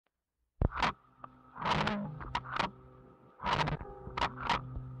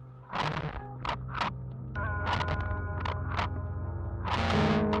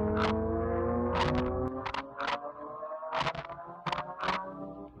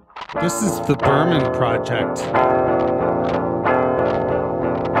This is the Berman Project.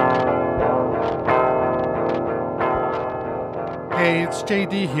 Hey, it's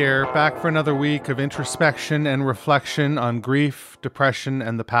JD here, back for another week of introspection and reflection on grief, depression,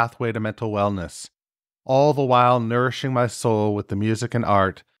 and the pathway to mental wellness, all the while nourishing my soul with the music and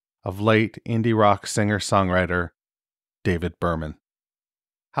art of late indie rock singer-songwriter David Berman.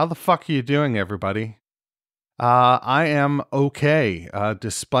 How the fuck are you doing, everybody? I am okay,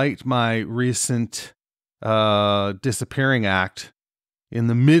 despite my recent disappearing act in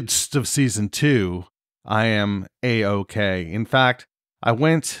the midst of season 2. I am A-okay. In fact, I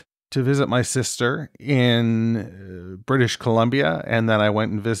went to visit my sister in British Columbia, and then I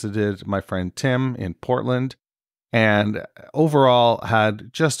went and visited my friend Tim in Portland, and overall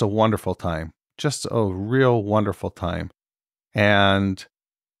had just a wonderful time. Just a real wonderful time. And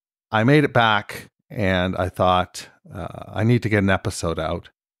I made it back, and I thought, I need to get an episode out.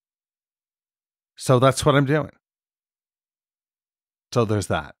 So that's what I'm doing. So there's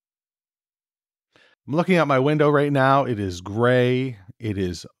that. I'm looking out my window right now. It is gray. It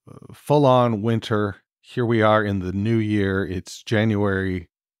is full-on winter. Here we are in the new year. It's January.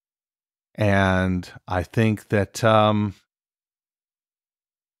 And I think that I'm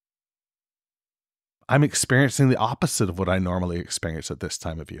experiencing the opposite of what I normally experience at this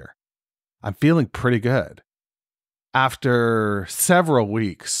time of year. I'm feeling pretty good. After several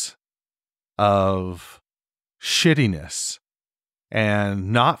weeks of shittiness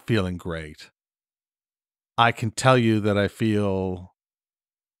and not feeling great, I can tell you that I feel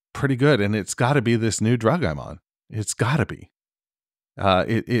pretty good, and it's got to be this new drug I'm on. It's got to be.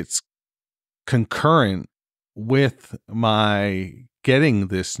 It's concurrent with my getting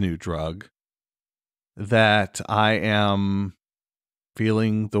this new drug that I am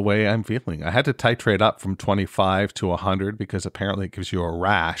feeling the way I'm feeling. I had to titrate up from 25 to 100 because apparently it gives you a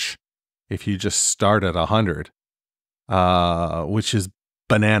rash if you just start at 100, which is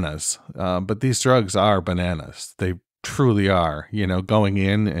bananas. But these drugs are bananas. They truly are, going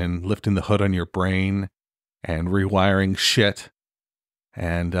in and lifting the hood on your brain and rewiring shit.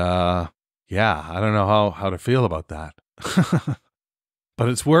 And yeah, I don't know how to feel about that. But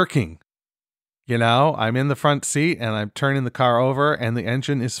it's working. I'm in the front seat and I'm turning the car over and the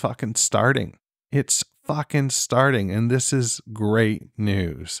engine is fucking starting. It's fucking starting. And this is great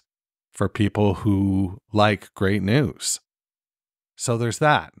news for people who like great news. So there's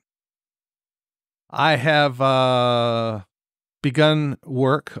that. I have begun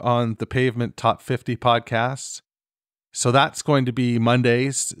work on the Pavement Top 50 podcast. So that's going to be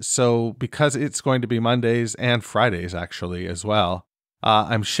Mondays. So because it's going to be Mondays and Fridays actually as well,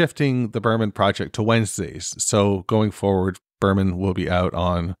 I'm shifting the Berman Project to Wednesdays. So going forward, Berman will be out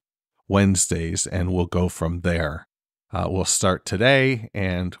on Wednesdays and we'll go from there. We'll start today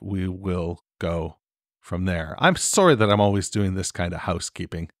and we will go from there. I'm sorry that I'm always doing this kind of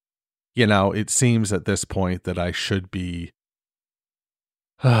housekeeping. It seems at this point that I should be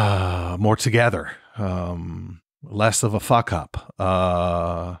more together, less of a fuck up,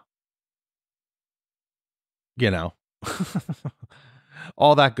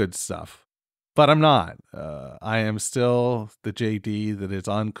 all that good stuff. But I'm not. I am still the JD that is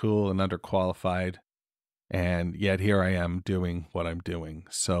uncool and underqualified. And yet here I am doing what I'm doing.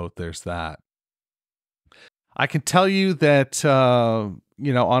 So there's that. I can tell you that, on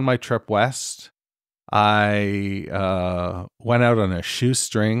my trip west, I went out on a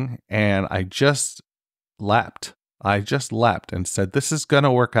shoestring and I just leapt. I just leapt and said, this is going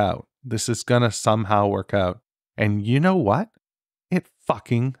to work out. This is going to somehow work out. And you know what? It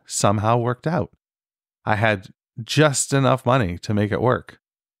fucking somehow worked out. I had just enough money to make it work.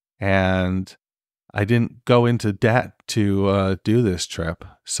 And I didn't go into debt to do this trip.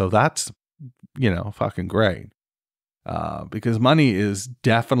 So that's, fucking great. Because money is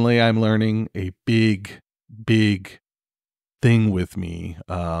definitely, I'm learning, a big, big thing with me.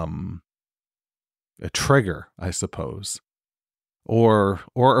 A trigger, I suppose. Or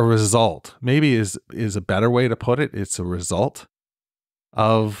a result. Maybe is a better way to put it. It's a result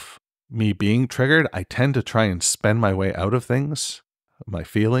of me being triggered. I tend to try and spend my way out of things, my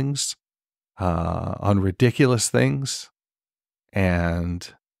feelings, on ridiculous things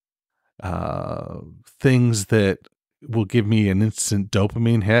and things that will give me an instant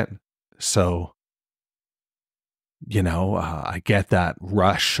dopamine hit. So, I get that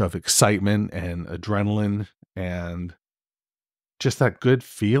rush of excitement and adrenaline and just that good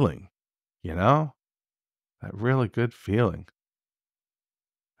feeling, that really good feeling.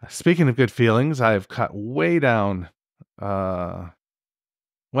 Speaking of good feelings, I've cut way down. Well,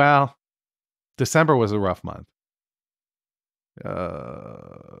 December was a rough month.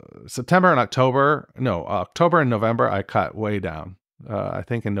 September and October and November, I cut way down. I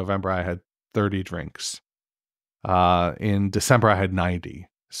think in November I had 30 drinks. In December I had 90.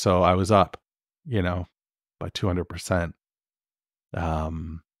 So I was up, by 200%.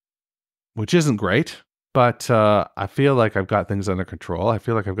 Which isn't great, but I feel like I've got things under control. I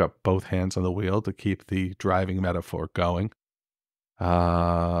feel like I've got both hands on the wheel to keep the driving metaphor going.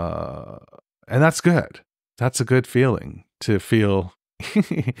 And that's good. That's a good feeling, to feel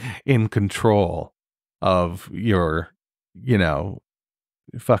in control of your,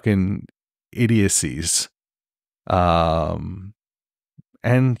 fucking idiocies. And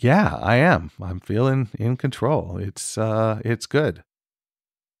yeah, I am. I'm feeling in control. It's good.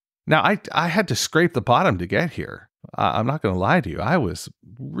 Now, I had to scrape the bottom to get here. I'm not going to lie to you. I was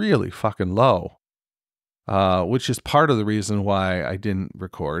really fucking low, which is part of the reason why I didn't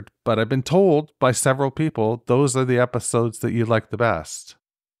record. But I've been told by several people, those are the episodes that you like the best.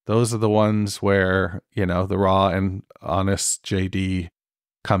 Those are the ones where, the raw and honest JD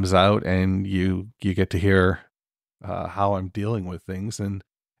comes out and you get to hear how I'm dealing with things. And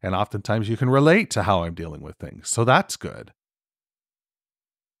oftentimes you can relate to how I'm dealing with things. So that's good.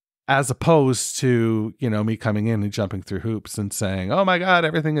 As opposed to, me coming in and jumping through hoops and saying, oh my God,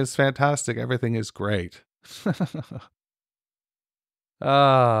 everything is fantastic. Everything is great. Like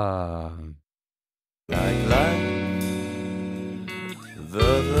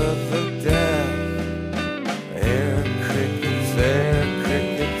the death, air crickets, air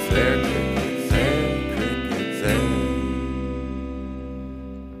crickets, air crickets, air crickets, air.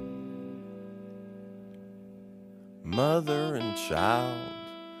 Mother and child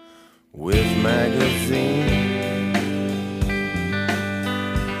with magazine,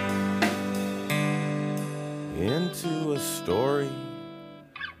 into a story,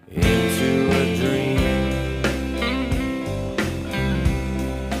 into a dream.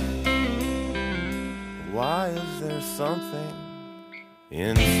 Why is there something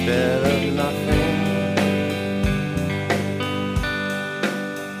instead of nothing?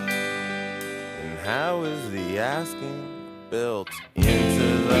 And how is the asking built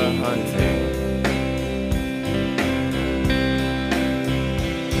into the hunting?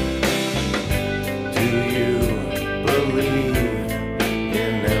 Do you believe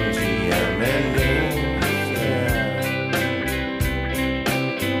in MGM endings? Yeah.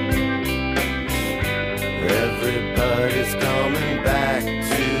 Everybody's coming back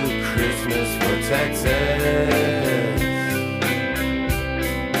to Christmas for Texas.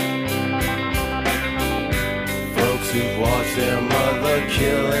 Who've watched their mother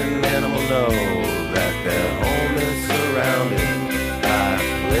kill an animal know that their home is surrounded by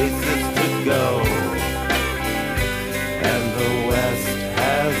places to go, and the West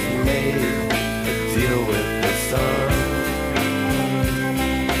has made a deal with the sun.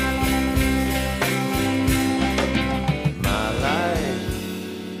 My life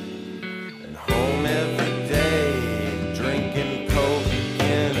and home every day, drinking Coke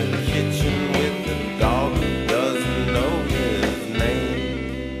in a kitchen with a dog who doesn't know his name.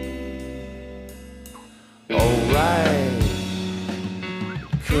 Oh right,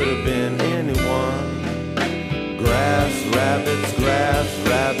 could have been anyone. Grass, rabbits, grass,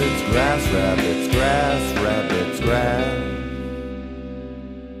 rabbits, grass, rabbits, grass, rabbits, grass.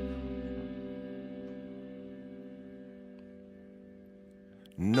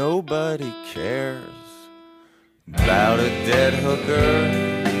 Nobody cares about a dead hooker.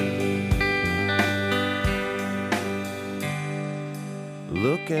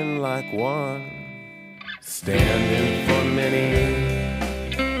 Looking like one, standing for many.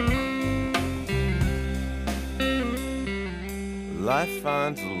 Life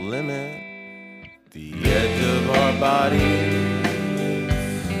finds a limit, the edge of our bodies.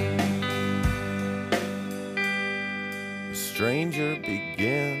 A stranger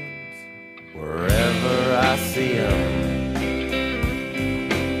begins wherever I see him.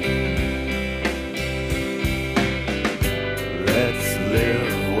 Let's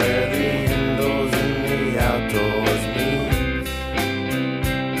live where the indoors and the outdoors meet.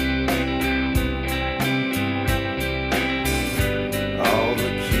 All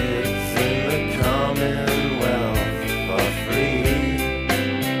the kids in the Commonwealth are free.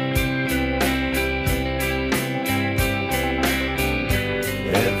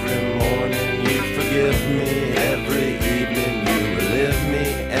 Every morning you forgive me, every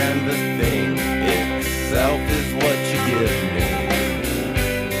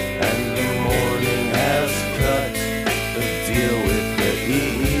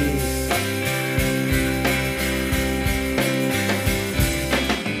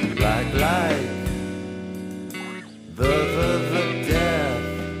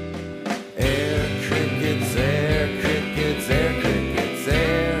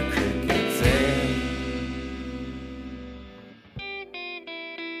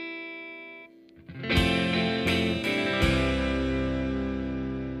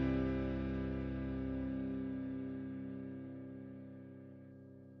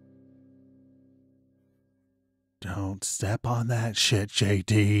Don't step on that shit,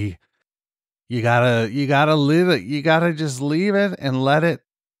 JD. You gotta live it. You gotta just leave it and let it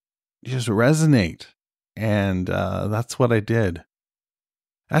just resonate. And that's what I did.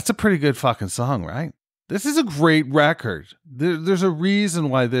 That's a pretty good fucking song, right? This is a great record. There's a reason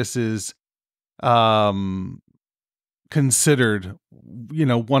why this is considered,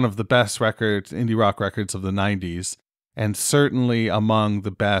 one of the best records, indie rock records of the 90s, and certainly among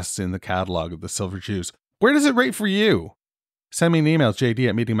the best in the catalog of the Silver Jews. Where does it rate for you? Send me an email,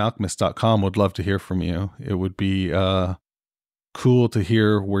 jd@meetingmalcolmist.com. Would love to hear from you. It would be cool to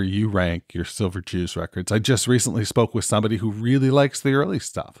hear where you rank your Silver Jews records. I just recently spoke with somebody who really likes the early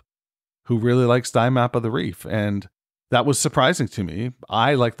stuff, who really likes Die Map of the Reef, and that was surprising to me.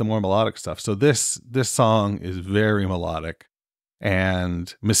 I like the more melodic stuff. So this song is very melodic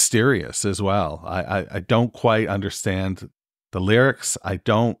and mysterious as well. I don't quite understand the lyrics. I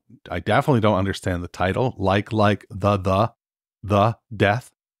definitely don't understand the title. Like the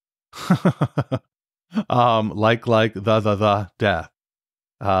death. like the death.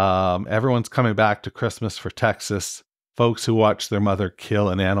 Everyone's coming back to Christmas for Texas. Folks who watch their mother kill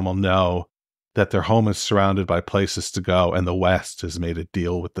an animal know that their home is surrounded by places to go, and the West has made a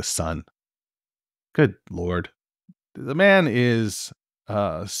deal with the sun. Good Lord. The man is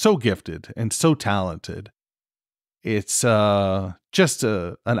so gifted and so talented. It's just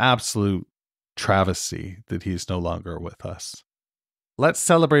an absolute travesty that he's no longer with us. Let's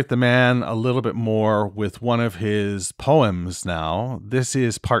celebrate the man a little bit more with one of his poems now. This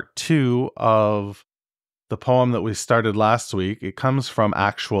is part 2 of the poem that we started last week. It comes from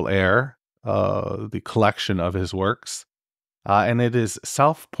Actual Air, the collection of his works. And it is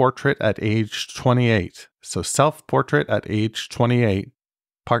Self-Portrait at Age 28. So Self-Portrait at Age 28,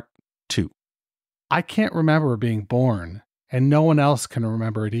 part 2. I can't remember being born, and no one else can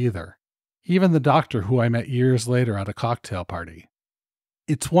remember it either. Even the doctor who I met years later at a cocktail party.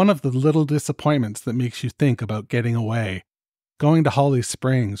 It's one of the little disappointments that makes you think about getting away, going to Holly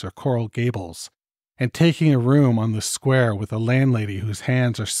Springs or Coral Gables, and taking a room on the square with a landlady whose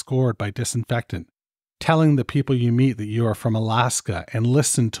hands are scored by disinfectant, telling the people you meet that you are from Alaska and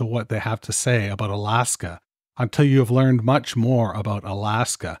listen to what they have to say about Alaska until you have learned much more about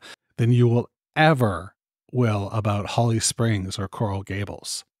Alaska than you will ever will about Holly Springs or Coral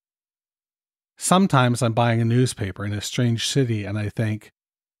Gables. Sometimes I'm buying a newspaper in a strange city and I think,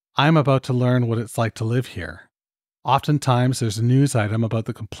 I'm about to learn what it's like to live here. Oftentimes there's a news item about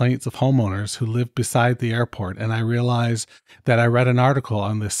the complaints of homeowners who live beside the airport, and I realize that I read an article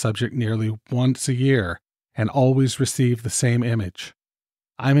on this subject nearly once a year and always receive the same image.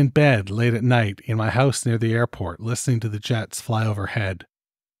 I'm in bed late at night in my house near the airport listening to the jets fly overhead.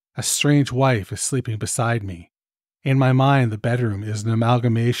 A strange wife is sleeping beside me. In my mind, the bedroom is an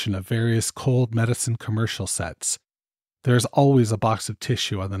amalgamation of various cold medicine commercial sets. There's always a box of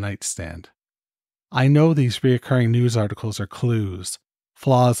tissue on the nightstand. I know these reoccurring news articles are clues,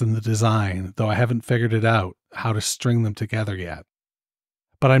 flaws in the design, though I haven't figured it out how to string them together yet.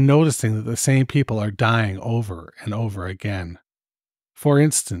 But I'm noticing that the same people are dying over and over again. For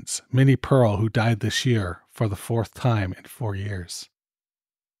instance, Minnie Pearl, who died this year for the 4th time in 4 years.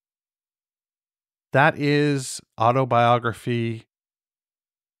 That is Autobiography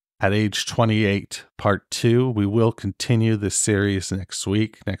at Age 28, Part 2. We will continue this series next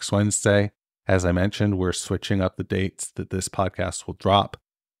week, next Wednesday. As I mentioned, we're switching up the dates that this podcast will drop.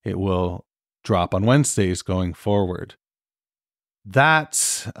 It will drop on Wednesdays going forward.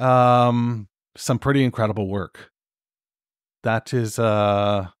 That's some pretty incredible work. That is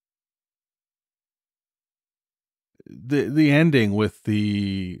the ending with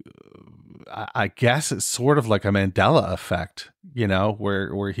the, I guess it's sort of like a Mandela effect,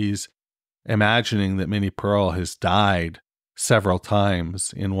 where he's imagining that Minnie Pearl has died several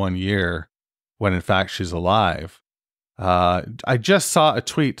times in 1 year when in fact she's alive. I just saw a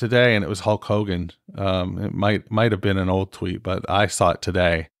tweet today and it was Hulk Hogan. It might have been an old tweet, but I saw it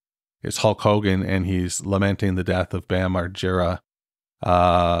today. It's Hulk Hogan and he's lamenting the death of Bam Margera.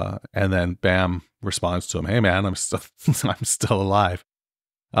 And then Bam responds to him, "Hey man, I'm still alive."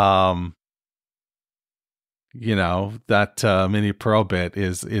 That Minnie Pearl bit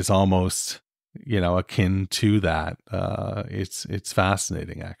is almost, akin to that. It's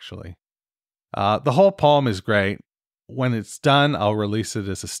fascinating actually. The whole poem is great. When it's done, I'll release it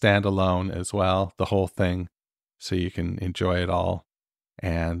as a standalone as well, the whole thing, so you can enjoy it all.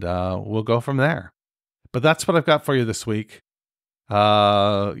 And we'll go from there. But that's what I've got for you this week.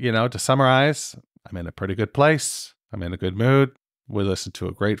 To summarize, I'm in a pretty good place. I'm in a good mood. We listened to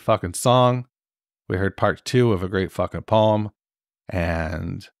a great fucking song. We heard part 2 of a great fucking poem.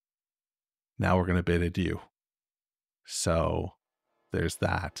 And now we're going to bid adieu. So there's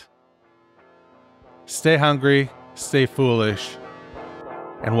that. Stay hungry, stay foolish,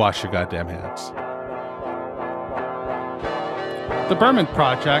 and wash your goddamn hands. The Berman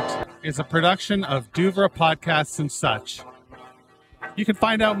Project is a production of Duvra Podcasts and Such. You can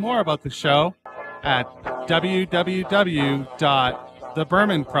find out more about the show at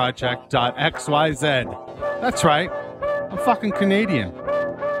www.thebermanproject.xyz. That's right, I'm fucking Canadian.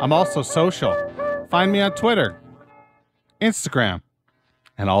 I'm also social. Find me on Twitter, Instagram,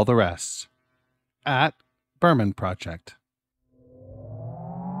 and all the rest at Berman Project.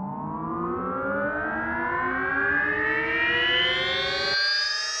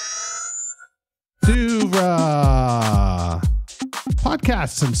 Duvra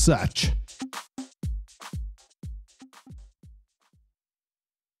Podcasts and Such.